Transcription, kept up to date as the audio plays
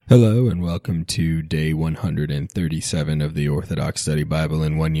Hello and welcome to day 137 of the Orthodox Study Bible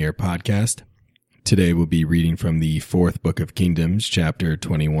in 1 Year podcast. Today we'll be reading from the fourth book of Kingdoms, chapter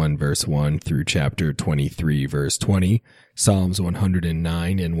 21, verse 1 through chapter 23, verse 20, Psalms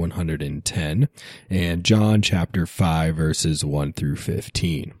 109 and 110, and John chapter 5, verses 1 through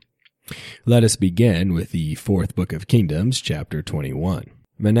 15. Let us begin with the fourth book of Kingdoms, chapter 21.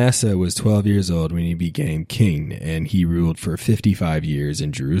 Manasseh was 12 years old when he became king, and he ruled for 55 years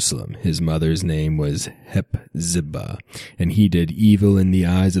in Jerusalem. His mother's name was Hephzibah, and he did evil in the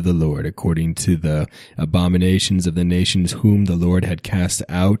eyes of the Lord, according to the abominations of the nations whom the Lord had cast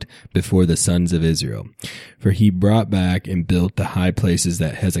out before the sons of Israel. For he brought back and built the high places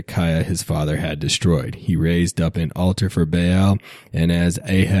that Hezekiah his father had destroyed. He raised up an altar for Baal, and as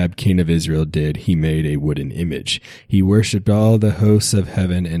Ahab king of Israel did, he made a wooden image. He worshipped all the hosts of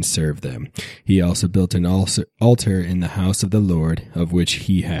heaven and served them. He also built an altar in the house of the Lord, of which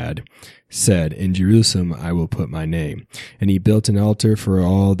he had said, "In Jerusalem I will put my name." And he built an altar for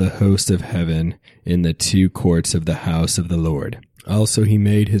all the host of heaven in the two courts of the house of the Lord. Also he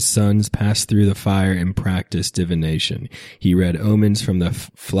made his sons pass through the fire and practiced divination. He read omens from the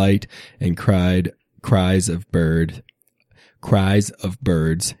flight and cries of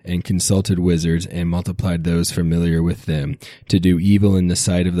birds, and consulted wizards, and multiplied those familiar with them, to do evil in the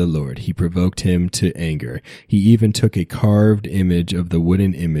sight of the Lord. He provoked him to anger. He even took a carved image of the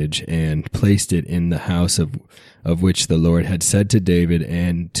wooden image, and placed it in the house of which the Lord had said to David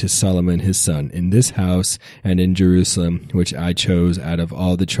and to Solomon his son, "In this house and in Jerusalem, which I chose out of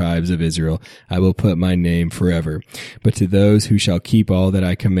all the tribes of Israel, I will put my name forever. But to those who shall keep all that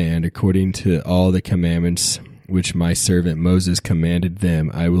I command, according to all the commandments which my servant Moses commanded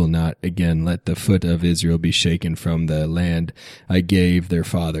them, I will not again let the foot of Israel be shaken from the land I gave their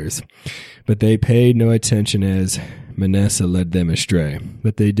fathers." But they paid no attention as Manasseh led them astray.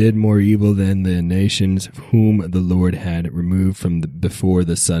 But they did more evil than the nations whom the Lord had removed from before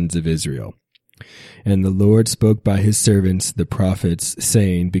the sons of Israel. And the Lord spoke by his servants the prophets,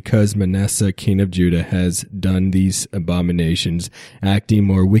 saying, "Because Manasseh king of Judah has done these abominations, acting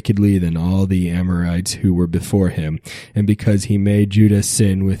more wickedly than all the Amorites who were before him, and because he made Judah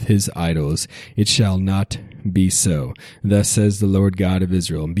sin with his idols, it shall not be so. Thus says the Lord God of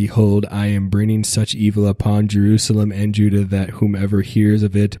Israel, Behold, I am bringing such evil upon Jerusalem and Judah that whomever hears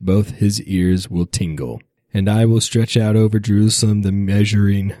of it, both his ears will tingle. And I will stretch out over Jerusalem the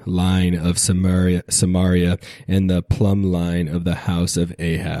measuring line of Samaria and the plumb line of the house of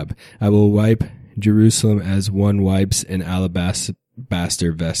Ahab. I will wipe Jerusalem as one wipes an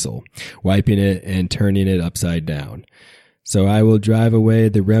alabaster vessel, wiping it and turning it upside down. So I will drive away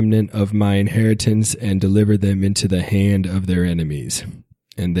the remnant of my inheritance and deliver them into the hand of their enemies.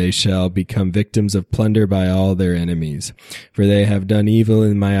 And they shall become victims of plunder by all their enemies. For they have done evil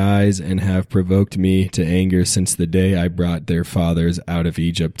in my eyes and have provoked me to anger since the day I brought their fathers out of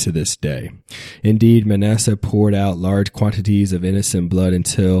Egypt to this day. Indeed, Manasseh poured out large quantities of innocent blood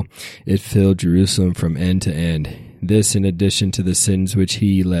until it filled Jerusalem from end to end. This in addition to the sins which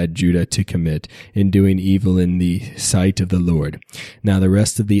he led Judah to commit in doing evil in the sight of the Lord. Now the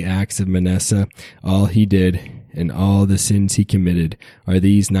rest of the acts of Manasseh, all he did, and all the sins he committed, are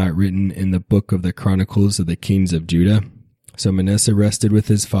these not written in the book of the Chronicles of the kings of Judah? So Manasseh rested with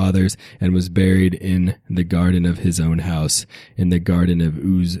his fathers and was buried in the garden of his own house, in the garden of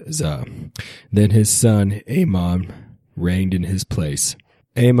Uzzah. Then his son Amon reigned in his place.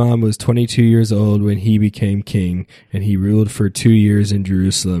 Amon was 22 years old when he became king, and he ruled for 2 years in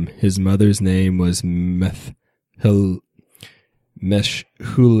Jerusalem. His mother's name was Meshullemeth,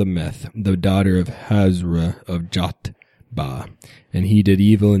 the daughter of Hazra of Jotbah. And he did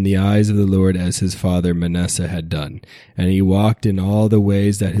evil in the eyes of the Lord as his father Manasseh had done. And he walked in all the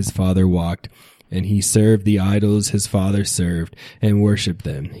ways that his father walked. And he served the idols his father served, and worshipped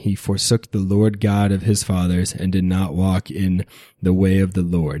them. He forsook the Lord God of his fathers, and did not walk in the way of the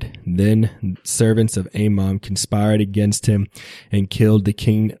Lord. Then servants of Amon conspired against him, and killed the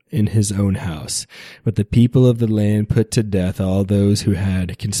king in his own house. But the people of the land put to death all those who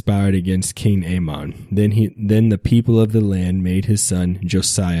had conspired against King Amon. Then the people of the land made his son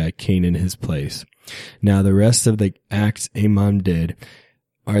Josiah king in his place. Now the rest of the acts Amon did,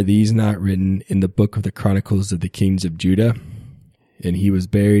 are these not written in the book of the Chronicles of the kings of Judah? And he was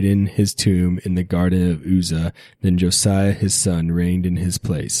buried in his tomb in the garden of Uzzah. Then Josiah his son reigned in his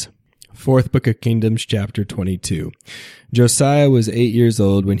place. Fourth book of Kingdoms, chapter 22. Josiah was 8 years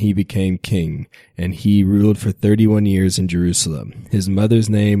old when he became king, and he ruled for 31 years in Jerusalem. His mother's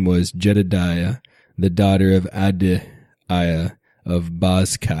name was Jedidiah, the daughter of Adaiah of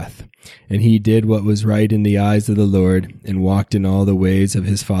Bozkath. And he did what was right in the eyes of the Lord, and walked in all the ways of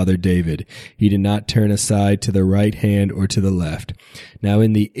his father David. He did not turn aside to the right hand or to the left. Now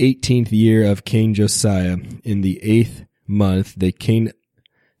in the 18th year of King Josiah, in the 8th month, the king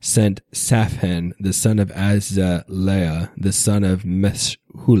sent Shaphan, the son of Azaliah, the son of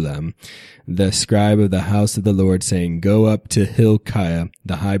Meshullam, the scribe of the house of the Lord, saying, Go up to Hilkiah,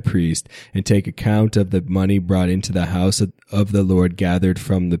 the high priest, and take account of the money brought into the house of the Lord gathered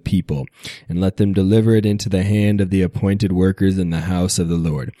from the people, and let them deliver it into the hand of the appointed workers in the house of the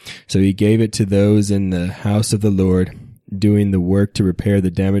Lord. So he gave it to those in the house of the Lord, doing the work to repair the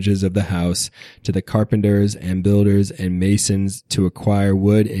damages of the house, to the carpenters and builders and masons to acquire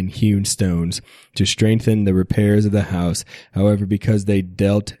wood and hewn stones, to strengthen the repairs of the house. However, because they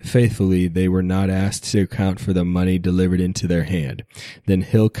dealt faithfully, they were not asked to account for the money delivered into their hand. Then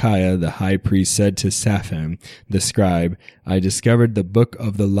Hilkiah the high priest said to Shaphan the scribe, I discovered the book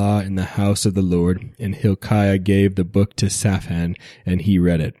of the law in the house of the Lord. And Hilkiah gave the book to Shaphan, and he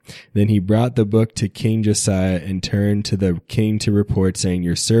read it. Then he brought the book to King Josiah and turned to the king to report, saying,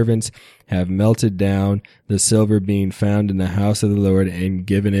 Your servants have melted down the silver being found in the house of the Lord and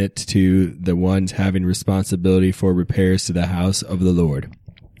given it to the ones having responsibility for repairs to the house of the Lord.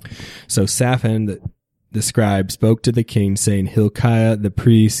 So Shaphan the scribe spoke to the king, saying, Hilkiah the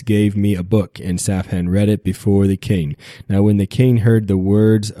priest gave me a book, and Shaphan read it before the king. Now when the king heard the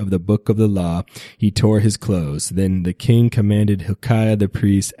words of the book of the law, he tore his clothes. Then the king commanded Hilkiah the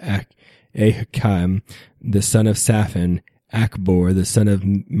priest, Ahikam, the son of Shaphan, Akbor, the son of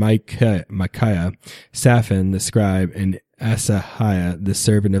Micaiah, Shaphan the scribe, and Asahiah, the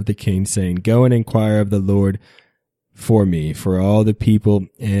servant of the king, saying, Go and inquire of the Lord for me, for all the people,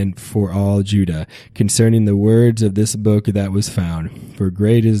 and for all Judah, concerning the words of this book that was found. For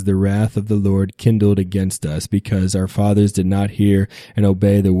great is the wrath of the Lord kindled against us, because our fathers did not hear and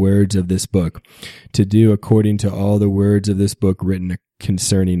obey the words of this book, to do according to all the words of this book written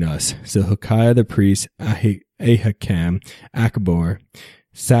concerning us. So Hilkiah the priest, Ahikam, Akbor,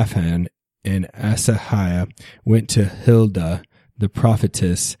 Shaphan, and Asahiah went to Hildah, the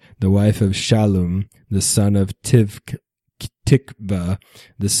prophetess, the wife of Shallum, the son of Tikvah,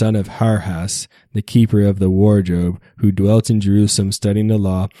 the son of Harhas, the keeper of the wardrobe, who dwelt in Jerusalem studying the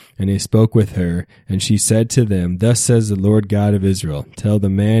law, and they spoke with her, and she said to them, Thus says the Lord God of Israel, Tell the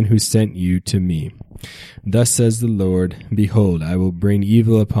man who sent you to me. Thus says the Lord, Behold, I will bring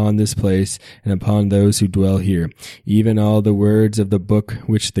evil upon this place and upon those who dwell here, even all the words of the book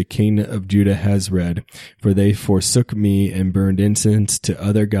which the king of Judah has read. For they forsook me and burned incense to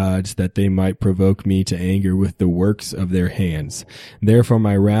other gods, that they might provoke me to anger with the works of their hands. Therefore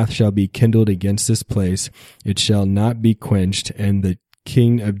my wrath shall be kindled against this place, it shall not be quenched, and the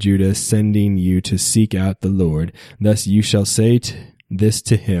king of Judah sending you to seek out the Lord. Thus you shall say this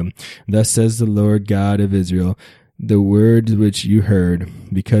to him, Thus says the Lord God of Israel, the words which you heard,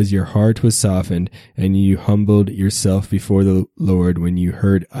 because your heart was softened, and you humbled yourself before the Lord when you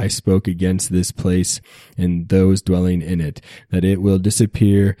heard I spoke against this place and those dwelling in it, that it will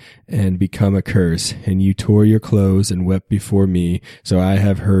disappear and become a curse, and you tore your clothes and wept before me, so I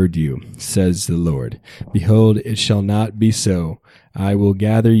have heard you, says the Lord. Behold, it shall not be so. I will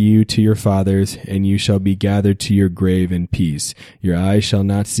gather you to your fathers, and you shall be gathered to your grave in peace. Your eyes shall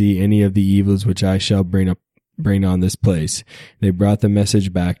not see any of the evils which I shall bring on this place. They brought the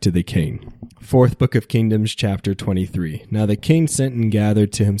message back to the king. Fourth Book of Kingdoms, chapter 23. Now the king sent and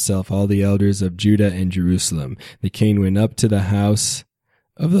gathered to himself all the elders of Judah and Jerusalem. The king went up to the house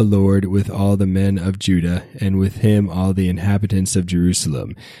of the Lord with all the men of Judah, and with him all the inhabitants of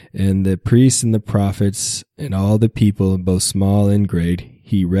Jerusalem, and the priests and the prophets, and all the people, both small and great.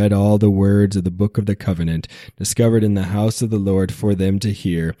 He read all the words of the book of the covenant, discovered in the house of the Lord for them to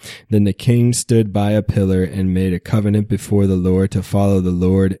hear. Then the king stood by a pillar and made a covenant before the Lord to follow the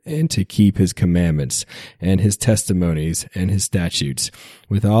Lord and to keep his commandments and his testimonies and his statutes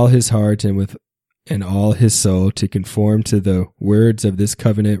with all his heart and all his soul, to conform to the words of this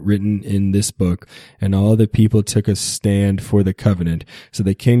covenant written in this book. And all the people took a stand for the covenant. So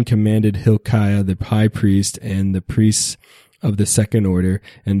the king commanded Hilkiah the high priest and the priests of the second order,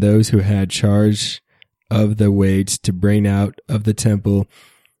 and those who had charge of the weights, to bring out of the temple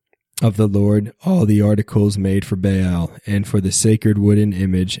of the Lord all the articles made for Baal, and for the sacred wooden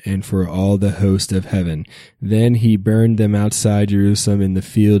image, and for all the host of heaven. Then he burned them outside Jerusalem in the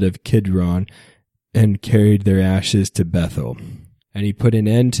field of Kidron, and carried their ashes to Bethel. And he put an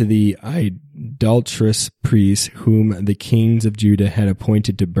end to the idolatrous priests whom the kings of Judah had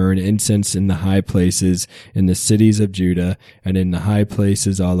appointed to burn incense in the high places in the cities of Judah and in the high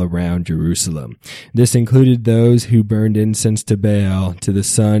places all around Jerusalem. This included those who burned incense to Baal, to the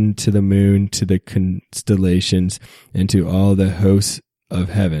sun, to the moon, to the constellations, and to all the hosts of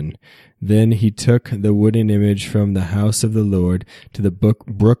heaven. Then he took the wooden image from the house of the Lord to the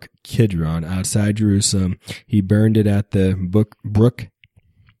brook Kidron outside Jerusalem. He burned it at the brook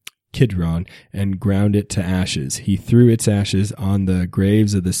Kidron and ground it to ashes. He threw its ashes on the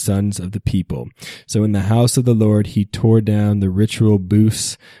graves of the sons of the people. So in the house of the Lord he tore down the ritual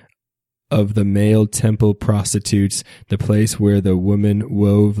booths of the male temple prostitutes, the place where the women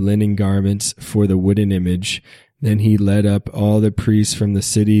wove linen garments for the wooden image. Then he led up all the priests from the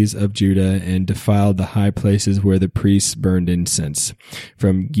cities of Judah and defiled the high places where the priests burned incense,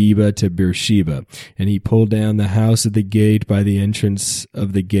 from Geba to Beersheba. And he pulled down the house of the gate by the entrance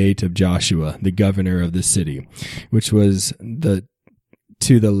of the gate of Joshua, the governor of the city, which was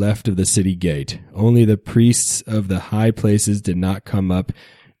to the left of the city gate. Only the priests of the high places did not come up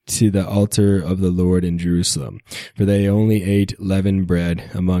to the altar of the Lord in Jerusalem, for they only ate leavened bread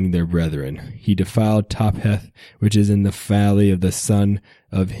among their brethren. He defiled Topheth, which is in the valley of the son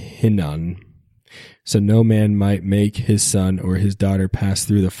of Hinnom, so no man might make his son or his daughter pass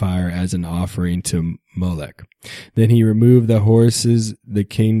through the fire as an offering to Molech. Then he removed the horses the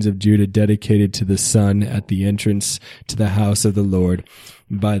kings of Judah dedicated to the sun at the entrance to the house of the Lord,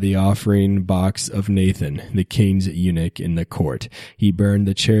 by the offering box of Nathan, the king's eunuch in the court. He burned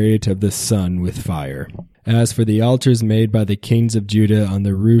the chariot of the sun with fire. As for the altars made by the kings of Judah on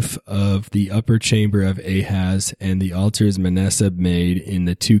the roof of the upper chamber of Ahaz, and the altars Manasseh made in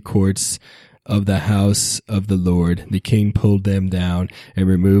the two courts of the house of the Lord, the king pulled them down and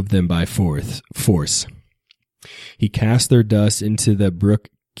removed them by force. He cast their dust into the brook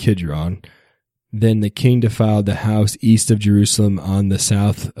Kidron. Then the king defiled the house east of Jerusalem on the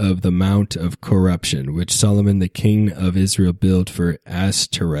south of the Mount of Corruption, which Solomon the king of Israel built for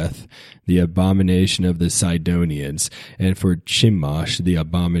Ashtoreth, the abomination of the Sidonians, and for Chemosh, the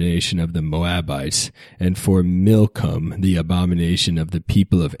abomination of the Moabites, and for Milcom, the abomination of the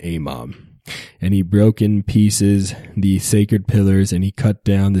people of Ammon. And he broke in pieces the sacred pillars, and he cut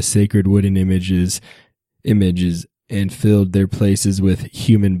down the sacred wooden images, and filled their places with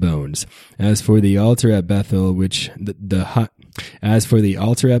human bones. As for the altar at Bethel,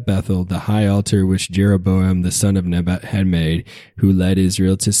 the high altar which Jeroboam the son of Nebat had made, who led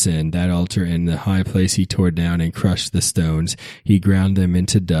Israel to sin, that altar and the high place he tore down and crushed the stones. He ground them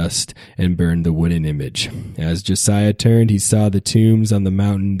into dust and burned the wooden image. As Josiah turned, he saw the tombs on the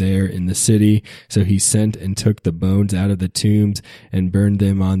mountain there in the city. So he sent and took the bones out of the tombs and burned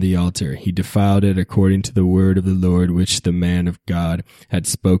them on the altar. He defiled it according to the word of the Lord, which the man of God had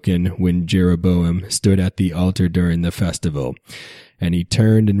spoken when Jeroboam stood at the altar during the festival. And he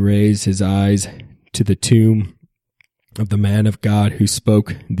turned and raised his eyes to the tomb of the man of God who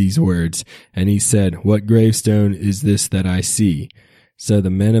spoke these words. And he said, "What gravestone is this that I see?" So the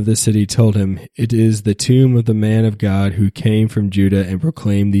men of the city told him, "It is the tomb of the man of God who came from Judah and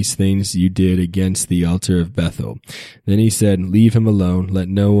proclaimed these things you did against the altar of Bethel." Then he said, "Leave him alone. Let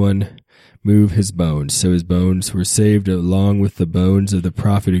no one move his bones." So his bones were saved along with the bones of the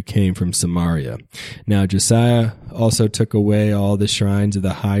prophet who came from Samaria. Now Josiah also took away all the shrines of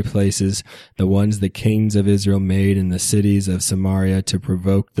the high places, the ones the kings of Israel made in the cities of Samaria to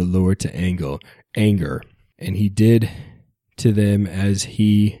provoke the Lord to anger. And he did to them as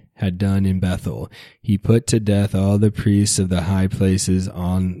he had done in Bethel. He put to death all the priests of the high places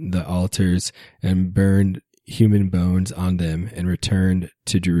on the altars and burned human bones on them and returned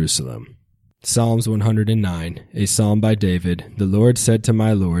to Jerusalem. Psalms 109, a psalm by David. The Lord said to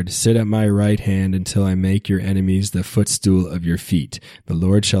my Lord, "Sit at my right hand until I make your enemies the footstool of your feet. The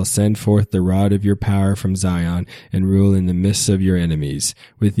Lord shall send forth the rod of your power from Zion and rule in the midst of your enemies.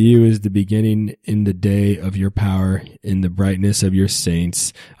 With you is the beginning in the day of your power, in the brightness of your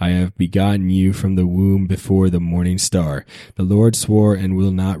saints. I have begotten you from the womb before the morning star. The Lord swore and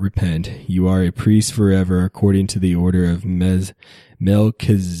will not repent. You are a priest forever according to the order of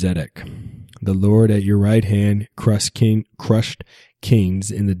Melchizedek. The Lord at your right hand crushed kings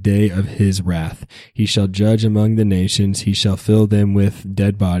in the day of his wrath. He shall judge among the nations. He shall fill them with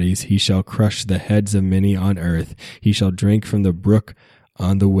dead bodies. He shall crush the heads of many on earth. He shall drink from the brook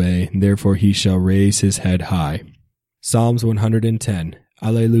on the way. Therefore he shall raise his head high." Psalms 110.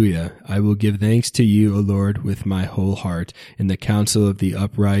 Alleluia. I will give thanks to you, O Lord, with my whole heart, in the council of the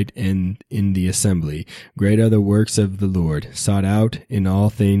upright and in the assembly. Great are the works of the Lord, sought out in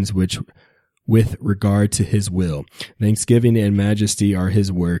all things which with regard to his will. Thanksgiving and majesty are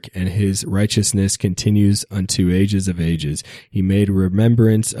his work, and his righteousness continues unto ages of ages. He made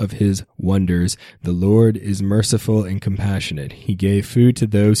remembrance of his wonders. The Lord is merciful and compassionate. He gave food to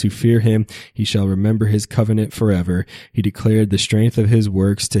those who fear him. He shall remember his covenant forever. He declared the strength of his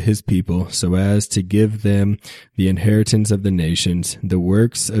works to his people, so as to give them the inheritance of the nations. The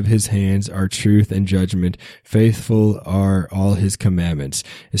works of his hands are truth and judgment. Faithful are all his commandments.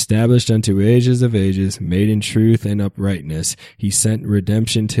 Established unto ages of ages, made in truth and uprightness. He sent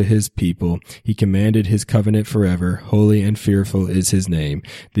redemption to his people. He commanded his covenant forever. Holy and fearful is his name.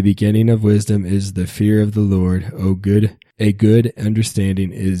 The beginning of wisdom is the fear of the Lord. A good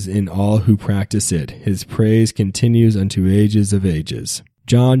understanding is in all who practice it. His praise continues unto ages of ages.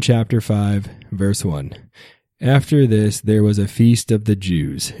 John chapter 5, verse 1. After this there was a feast of the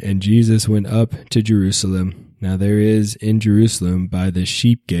Jews, and Jesus went up to Jerusalem. Now there is in Jerusalem by the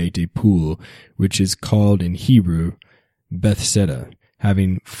sheep gate a pool, which is called in Hebrew Bethesda,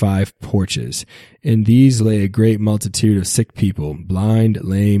 having 5 porches. In these lay a great multitude of sick people, blind,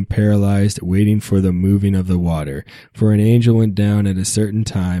 lame, paralyzed, waiting for the moving of the water. For an angel went down at a certain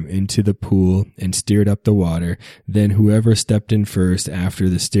time into the pool and stirred up the water. Then whoever stepped in first after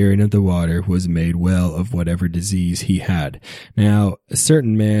the stirring of the water was made well of whatever disease he had. Now a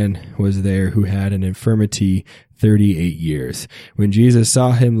certain man was there who had an infirmity 38 years. When Jesus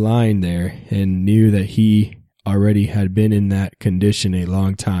saw him lying there and knew that he already had been in that condition a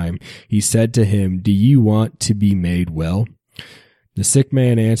long time, he said to him, Do you want to be made well? The sick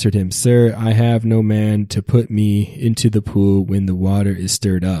man answered him, Sir, I have no man to put me into the pool when the water is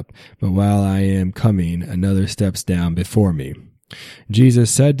stirred up, but while I am coming, another steps down before me. Jesus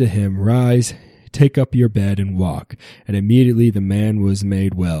said to him, Rise, take up your bed and walk. And immediately the man was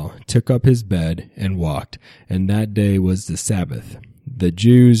made well, took up his bed and walked. And that day was the Sabbath. The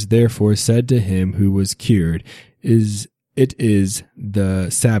Jews therefore said to him who was cured, It is the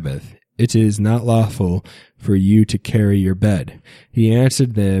Sabbath. It is not lawful for you to carry your bed. He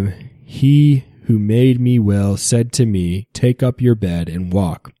answered them, He who made me well said to me, Take up your bed and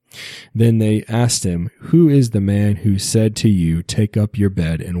walk. Then they asked him, Who is the man who said to you, Take up your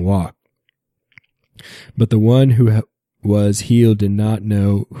bed and walk? But the one who was healed did not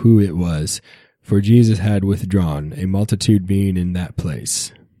know who it was, for Jesus had withdrawn, a multitude being in that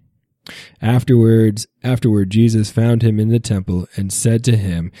place. Afterward, Jesus found him in the temple and said to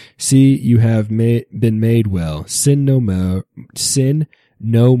him, See, you have been made well. Sin no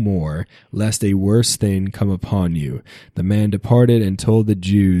more, lest a worse thing come upon you. The man departed and told the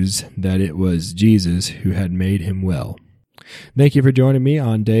Jews that it was Jesus who had made him well. Thank you for joining me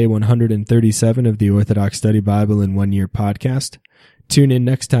on day 137 of the Orthodox Study Bible in 1 Year podcast. Tune in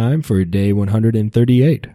next time for day 138.